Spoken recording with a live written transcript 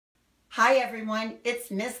Hi everyone,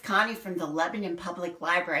 it's Miss Connie from the Lebanon Public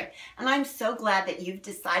Library, and I'm so glad that you've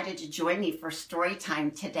decided to join me for story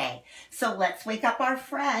time today. So let's wake up our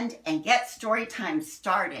friend and get story time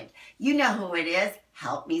started. You know who it is.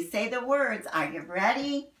 Help me say the words. Are you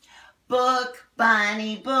ready? Book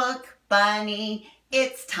bunny,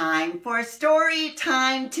 it's time for story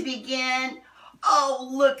time to begin. Oh,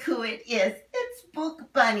 look who it is. It's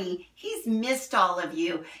Book Bunny. He's missed all of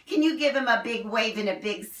you. Can you give him a big wave and a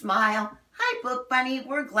big smile? Hi, Book Bunny.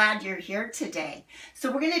 We're glad you're here today.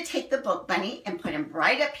 So we're going to take the Book Bunny and put him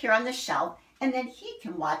right up here on the shelf, and then he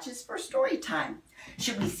can watch us for story time.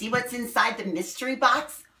 Should we see what's inside the mystery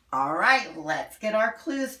box? All right, let's get our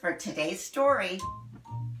clues for today's story.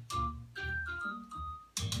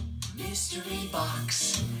 Mystery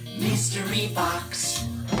box, mystery box.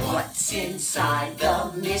 What's inside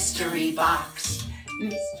the mystery box?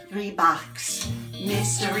 Mystery box,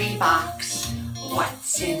 Mystery box.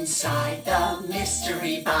 What's inside the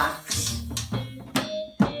mystery box?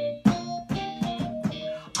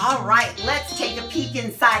 All right, let's take a peek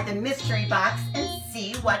inside the mystery box and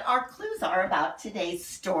see what our clues are about today's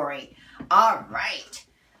story. All right,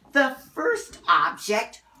 the first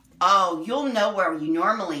object, oh, you'll know where you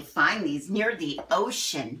normally find these, near the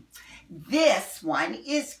ocean. This one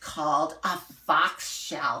is called a fox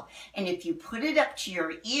shell, and if you put it up to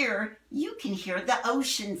your ear, you can hear the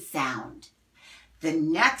ocean sound. The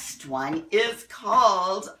next one is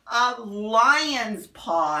called a lion's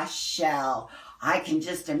paw shell. I can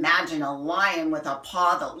just imagine a lion with a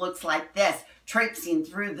paw that looks like this, traipsing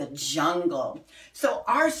through the jungle. So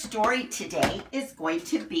our story today is going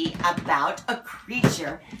to be about a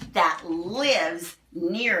creature that lives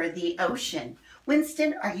near the ocean.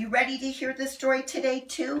 Winston, are you ready to hear the story today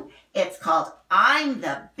too? It's called I'm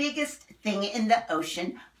the Biggest Thing in the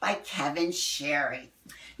Ocean by Kevin Sherry.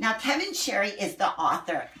 Now, Kevin Sherry is the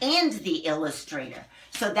author and the illustrator.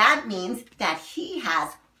 So that means that he has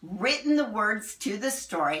written the words to the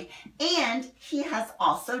story, and he has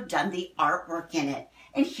also done the artwork in it.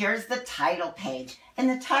 And here's the title page, and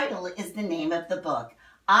the title is the name of the book,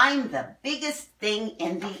 I'm the Biggest Thing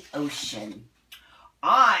in the Ocean.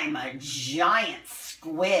 I'm a giant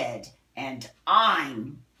squid, and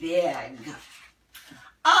I'm big.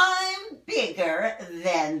 I'm bigger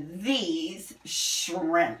than these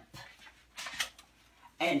shrimp.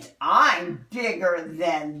 And I'm bigger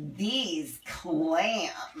than these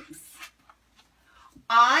clams.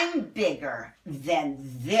 I'm bigger than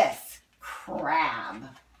this crab.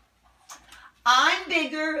 I'm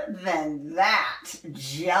bigger than that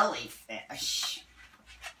jellyfish.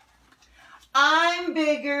 I'm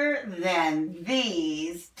bigger than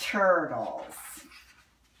these turtles.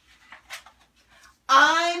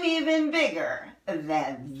 I'm even bigger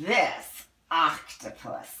than this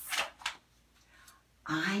octopus.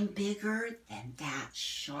 I'm bigger than that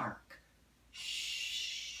shark.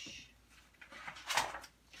 Shh.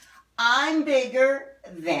 I'm bigger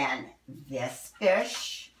than this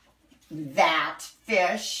fish, that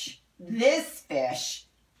fish, this fish,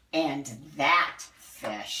 and that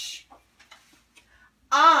fish.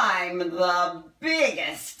 I'm the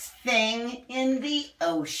biggest thing in the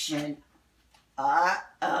ocean.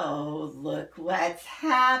 Uh-oh, look what's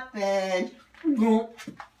happened. Look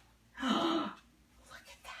at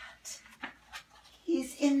that.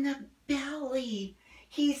 He's in the belly.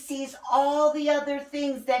 He sees all the other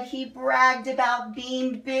things that he bragged about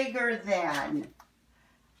being bigger than.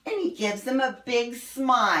 And he gives them a big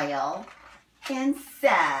smile and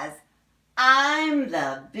says, I'm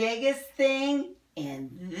the biggest thing in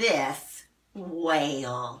this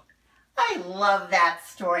whale. I love that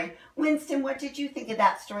story. Winston, what did you think of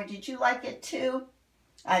that story? Did you like it too?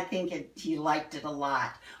 I think he liked it a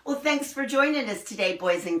lot. Well, thanks for joining us today,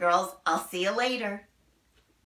 boys and girls. I'll see you later.